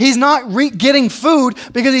instead. He's not getting food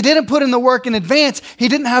because he didn't put in the work in advance. He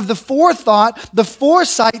didn't have the forethought, the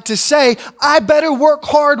foresight to say, I better work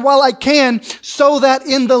hard while I can so that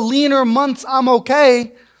in the leaner months I'm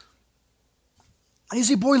okay.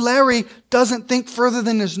 Lazy boy Larry doesn't think further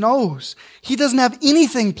than his nose. He doesn't have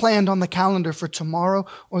anything planned on the calendar for tomorrow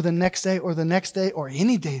or the next day or the next day or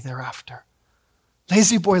any day thereafter.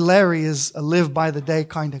 Lazy boy Larry is a live-by-the-day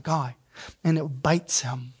kind of guy, and it bites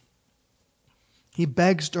him. He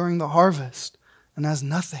begs during the harvest and has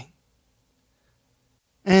nothing.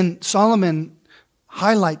 And Solomon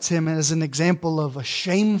highlights him as an example of a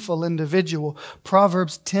shameful individual.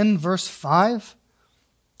 Proverbs 10 verse 5.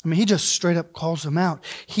 He just straight up calls him out.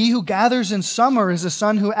 He who gathers in summer is a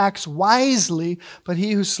son who acts wisely, but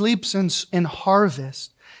he who sleeps in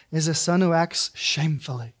harvest is a son who acts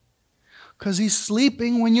shamefully. Because he's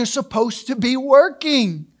sleeping when you're supposed to be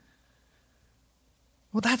working.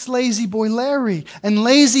 Well, that's lazy boy Larry. And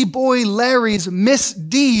lazy boy Larry's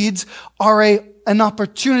misdeeds are an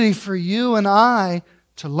opportunity for you and I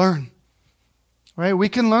to learn. Right? We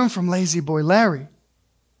can learn from lazy boy Larry.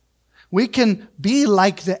 We can be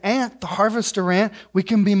like the ant, the harvester ant. We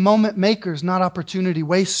can be moment makers, not opportunity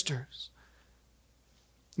wasters.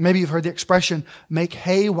 Maybe you've heard the expression, make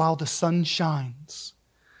hay while the sun shines.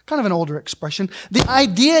 Kind of an older expression. The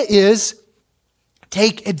idea is,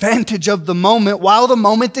 take advantage of the moment while the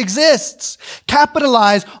moment exists.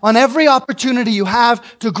 Capitalize on every opportunity you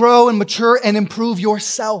have to grow and mature and improve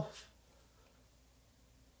yourself.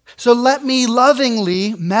 So let me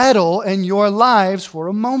lovingly meddle in your lives for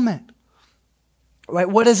a moment. Right?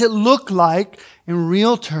 What does it look like in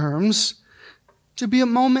real terms to be a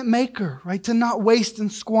moment maker, right? To not waste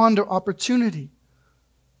and squander opportunity.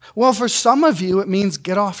 Well, for some of you, it means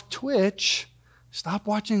get off Twitch, stop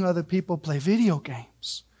watching other people play video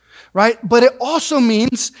games, right? But it also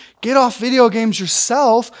means get off video games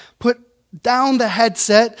yourself, put down the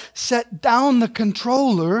headset, set down the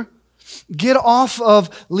controller, get off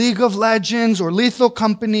of League of Legends or Lethal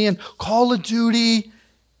Company and Call of Duty,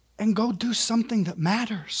 and go do something that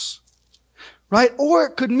matters, right? Or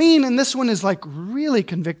it could mean, and this one is like really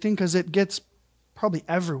convicting because it gets probably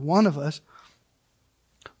every one of us,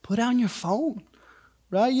 put down your phone,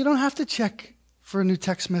 right? You don't have to check for a new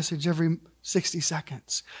text message every 60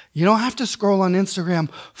 seconds. You don't have to scroll on Instagram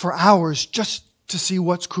for hours just to see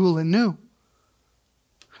what's cool and new,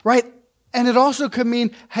 right? And it also could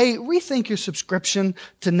mean, hey, rethink your subscription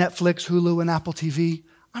to Netflix, Hulu, and Apple TV.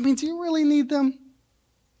 Do you really need them?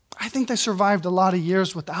 I think they survived a lot of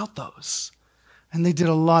years without those. And they did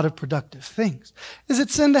a lot of productive things. Is it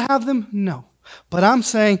sin to have them? No. But I'm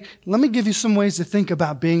saying, let me give you some ways to think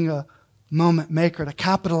about being a moment maker, to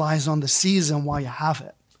capitalize on the season while you have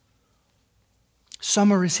it.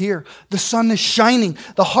 Summer is here. The sun is shining.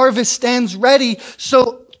 The harvest stands ready.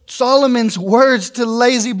 So Solomon's words to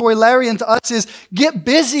lazy boy Larry and to us is, get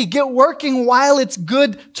busy, get working while it's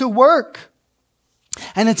good to work.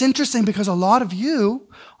 And it's interesting because a lot of you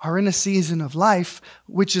are in a season of life,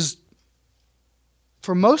 which is,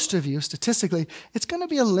 for most of you, statistically, it's going to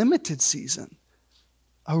be a limited season.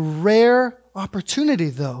 A rare opportunity,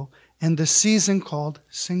 though, in the season called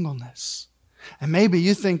singleness. And maybe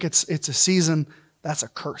you think it's a season that's a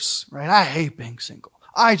curse, right? I hate being single.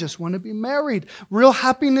 I just want to be married. Real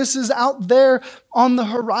happiness is out there on the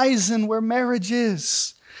horizon where marriage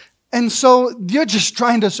is. And so you're just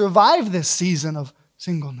trying to survive this season of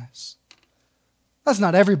singleness. That's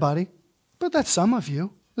not everybody, but that's some of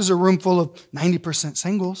you. There's a room full of 90%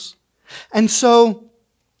 singles. And so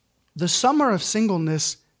the summer of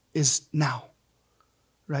singleness is now,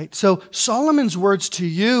 right? So Solomon's words to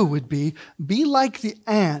you would be like the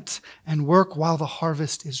ant and work while the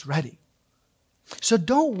harvest is ready. So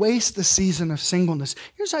don't waste the season of singleness.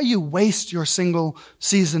 Here's how you waste your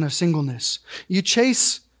season of singleness. You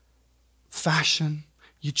chase fashion,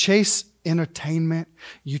 you chase entertainment,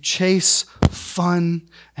 you chase fun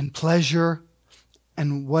and pleasure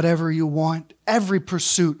and whatever you want, every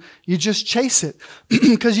pursuit, you just chase it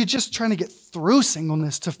because you're just trying to get through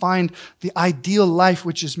singleness to find the ideal life,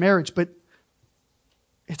 which is marriage. But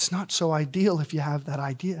it's not so ideal if you have that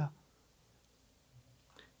idea.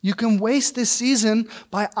 You can waste this season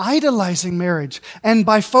by idolizing marriage and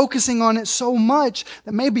by focusing on it so much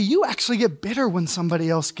that maybe you actually get bitter when somebody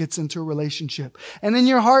else gets into a relationship. And in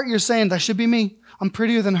your heart, you're saying, that should be me. I'm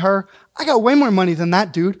prettier than her. I got way more money than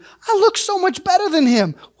that dude. I look so much better than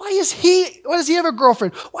him. Why does he have a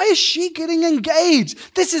girlfriend? Why is she getting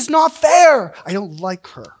engaged? This is not fair. I don't like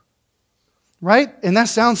her. Right? And that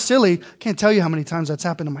sounds silly. Can't tell you how many times that's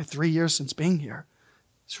happened in my 3 years since being here.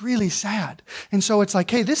 It's really sad. And so it's like,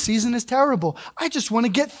 hey, this season is terrible. I just want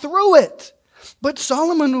to get through it. But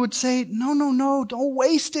Solomon would say, no, don't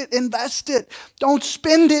waste it, invest it. Don't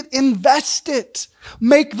spend it, invest it.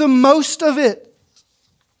 Make the most of it.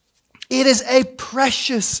 It is a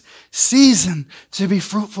precious season to be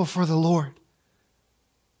fruitful for the Lord.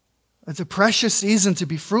 It's a precious season to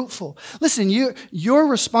be fruitful. Listen, your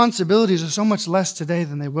responsibilities are so much less today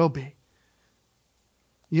than they will be.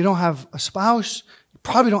 You don't have a spouse.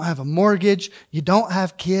 probably don't have a mortgage. You don't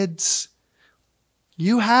have kids.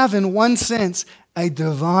 You have, in one sense, a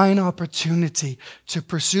divine opportunity to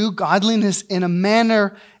pursue godliness in a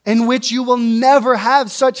manner in which you will never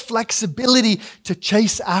have such flexibility to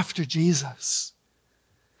chase after Jesus.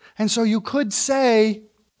 And so you could say,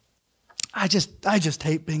 I just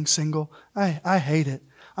hate being single. I hate it.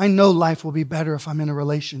 I know life will be better if I'm in a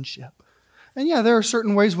relationship. And yeah, there are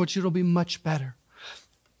certain ways which it'll be much better.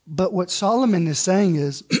 But what Solomon is saying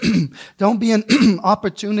is, don't be an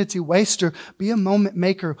opportunity waster. Be a moment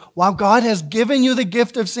maker. While God has given you the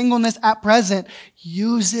gift of singleness at present,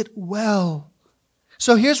 use it well.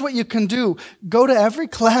 So here's what you can do. Go to every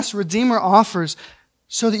class Redeemer offers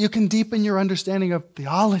so that you can deepen your understanding of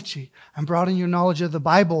theology and broaden your knowledge of the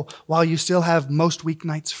Bible while you still have most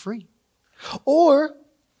weeknights free. Or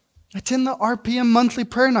attend the RPM monthly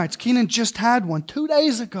prayer nights. Keenan just had one 2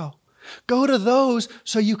 days ago. Go to those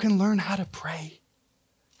so you can learn how to pray,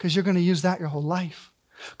 because you're going to use that your whole life.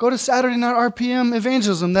 Go to Saturday night RPM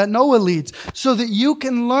evangelism that Noah leads so that you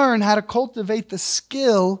can learn how to cultivate the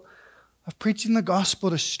skill of preaching the gospel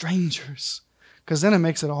to strangers, because then it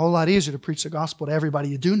makes it a whole lot easier to preach the gospel to everybody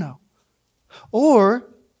you do know. Or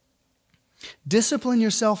discipline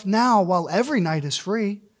yourself now while every night is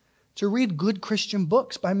free to read good Christian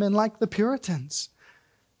books by men like the Puritans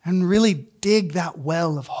and really dig that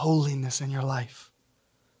well of holiness in your life.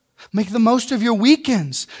 Make the most of your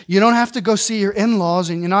weekends. You don't have to go see your in-laws,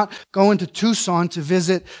 and you're not going to Tucson to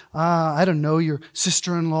visit, your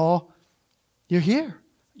sister-in-law. You're here.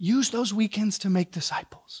 Use those weekends to make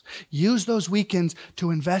disciples. Use those weekends to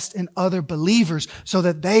invest in other believers so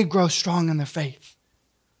that they grow strong in their faith.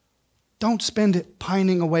 Don't spend it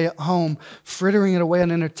pining away at home, frittering it away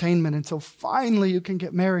on entertainment until finally you can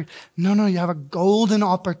get married. No, you have a golden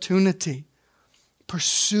opportunity.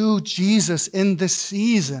 Pursue Jesus in this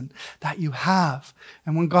season that you have.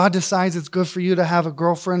 And when God decides it's good for you to have a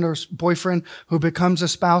girlfriend or boyfriend who becomes a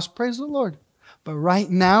spouse, praise the Lord. But right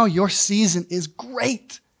now, your season is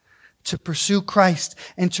great to pursue Christ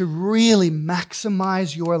and to really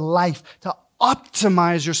maximize your life, to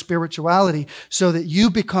optimize your spirituality so that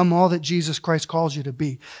you become all that Jesus Christ calls you to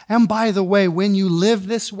be. And by the way, when you live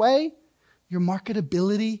this way, your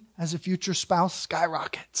marketability as a future spouse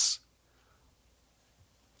skyrockets.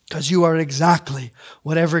 Because you are exactly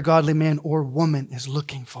what every godly man or woman is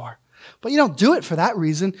looking for. But you don't do it for that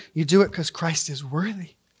reason. You do it because Christ is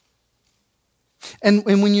worthy. And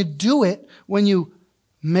when you do it, when you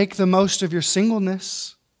make the most of your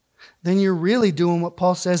singleness, then you're really doing what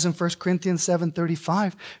Paul says in 1 Corinthians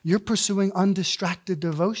 7:35. You're pursuing undistracted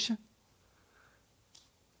devotion.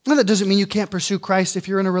 Now, that doesn't mean you can't pursue Christ if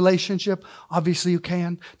you're in a relationship. Obviously you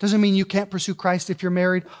can. Doesn't mean you can't pursue Christ if you're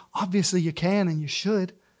married. Obviously you can and you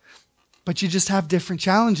should. But you just have different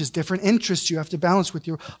challenges, different interests you have to balance with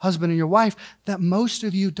your husband and your wife that most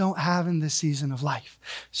of you don't have in this season of life.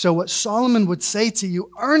 So what Solomon would say to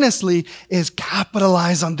you earnestly is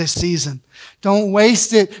capitalize on this season. Don't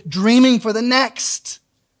waste it dreaming for the next,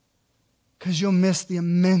 because you'll miss the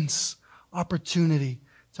immense opportunity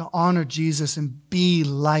to honor Jesus and be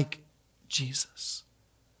like Jesus.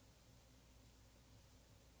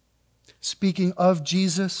 Speaking of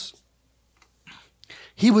Jesus,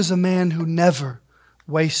 he was a man who never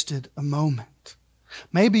wasted a moment.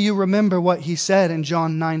 Maybe you remember what he said in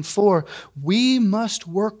John 9:4. We must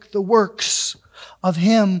work the works of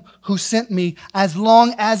him who sent me as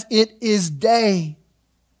long as it is day.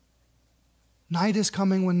 Night is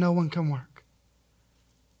coming when no one can work.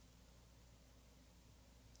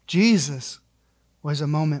 Jesus was a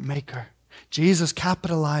moment maker. Jesus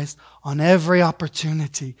capitalized on every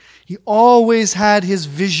opportunity. He always had his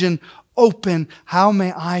vision open. How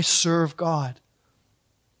may I serve God?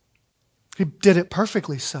 He did it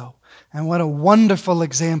perfectly so. And what a wonderful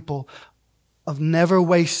example of never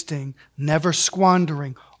wasting, never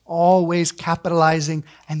squandering, always capitalizing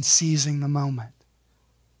and seizing the moment.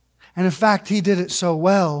 And in fact, he did it so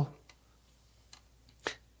well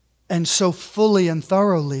and so fully and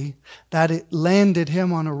thoroughly that it landed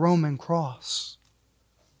him on a Roman cross.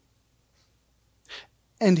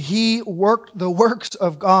 And he worked the works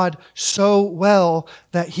of God so well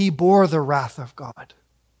that he bore the wrath of God.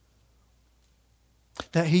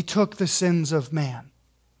 That he took the sins of man.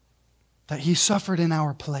 That he suffered in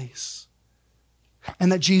our place.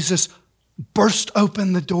 And that Jesus burst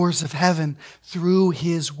open the doors of heaven through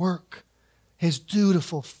his work. His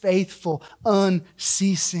dutiful, faithful,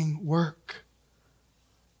 unceasing work.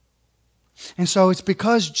 And so it's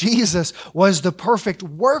because Jesus was the perfect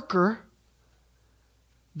worker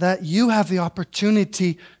that you have the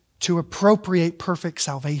opportunity to appropriate perfect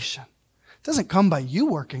salvation. It doesn't come by you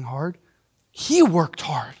working hard. He worked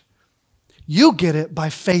hard. You get it by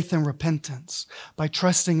faith and repentance, by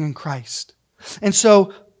trusting in Christ. And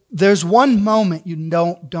so there's one moment you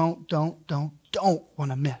don't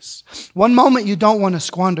want to miss. One moment you don't want to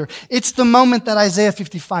squander. It's the moment that Isaiah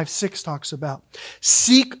 55:6 talks about.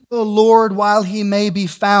 Seek the Lord while he may be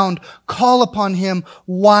found. Call upon him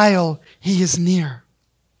while he is near.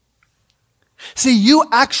 See, you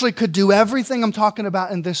actually could do everything I'm talking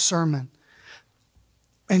about in this sermon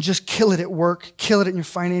and just kill it at work, kill it in your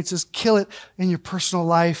finances, kill it in your personal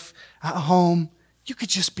life, at home. You could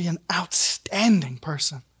just be an outstanding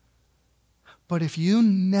person. But if you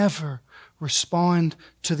never respond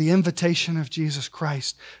to the invitation of Jesus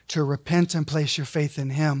Christ to repent and place your faith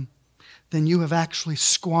in him, then you have actually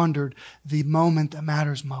squandered the moment that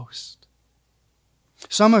matters most.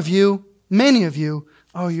 Some of you, many of you,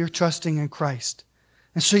 you're trusting in Christ.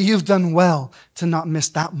 And so you've done well to not miss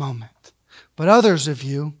that moment. But others of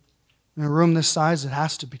you, in a room this size, it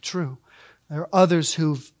has to be true. There are others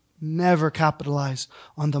who've never capitalized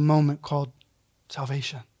on the moment called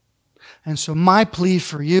salvation. And so my plea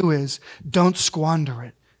for you is, don't squander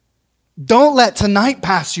it. Don't let tonight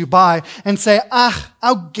pass you by and say,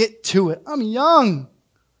 I'll get to it. I'm young.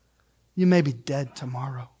 You may be dead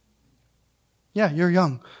tomorrow. Yeah, you're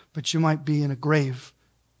young, but you might be in a grave.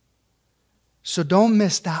 So don't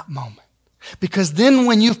miss that moment. Because then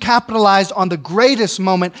when you've capitalized on the greatest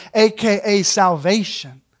moment, aka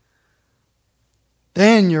salvation,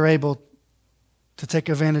 then you're able to take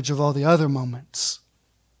advantage of all the other moments.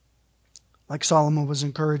 Like Solomon was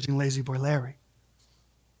encouraging Lazy Boy Larry.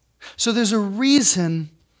 So there's a reason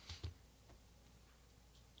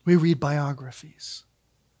we read biographies.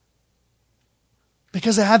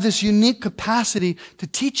 Because they have this unique capacity to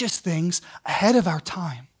teach us things ahead of our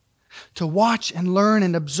time. To watch and learn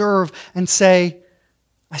and observe and say,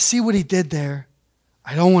 I see what he did there.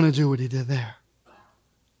 I don't want to do what he did there.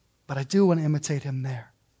 But I do want to imitate him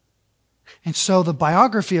there. And so the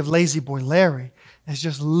biography of Lazy Boy Larry is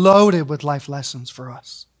just loaded with life lessons for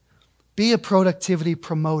us. Be a productivity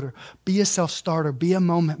promoter. Be a self-starter. Be a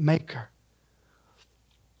moment maker.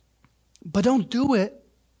 But don't do it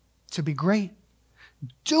to be great.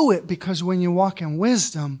 Do it because when you walk in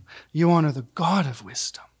wisdom, you honor the God of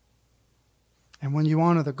wisdom. And when you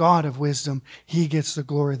honor the God of wisdom, he gets the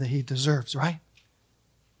glory that he deserves, right?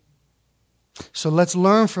 So let's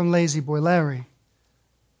learn from Lazy Boy Larry.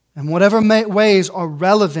 And whatever ways are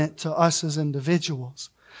relevant to us as individuals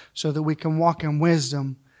so that we can walk in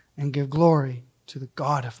wisdom and give glory to the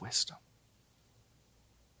God of wisdom.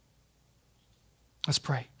 Let's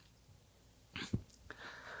pray.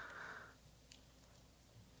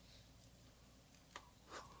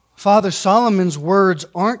 Father, Solomon's words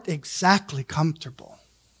aren't exactly comfortable.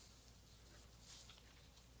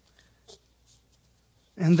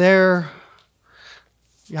 And there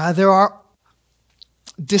are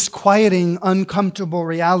disquieting, uncomfortable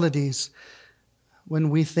realities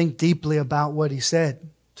when we think deeply about what he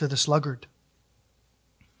said to the sluggard.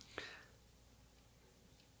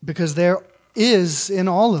 Because there is in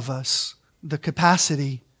all of us the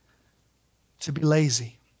capacity to be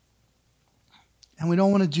lazy. And we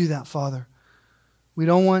don't want to do that, Father. We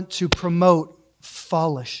don't want to promote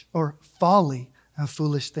folly and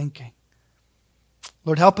foolish thinking.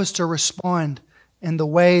 Lord, help us to respond in the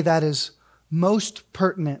way that is most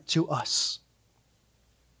pertinent to us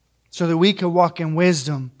so that we can walk in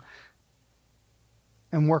wisdom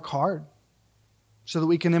and work hard so that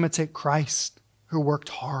we can imitate Christ who worked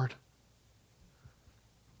hard.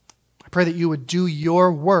 I pray that you would do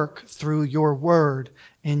your work through your word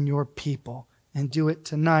in your people. And do it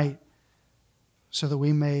tonight so that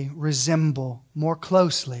we may resemble more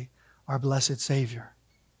closely our blessed Savior.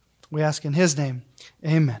 We ask in his name,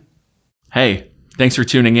 amen. Hey, thanks for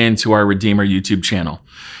tuning in to our Redeemer YouTube channel.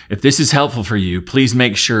 If this is helpful for you, please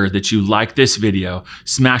make sure that you like this video,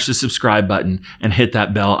 smash the subscribe button, and hit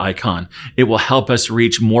that bell icon. It will help us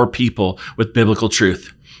reach more people with biblical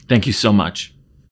truth. Thank you so much.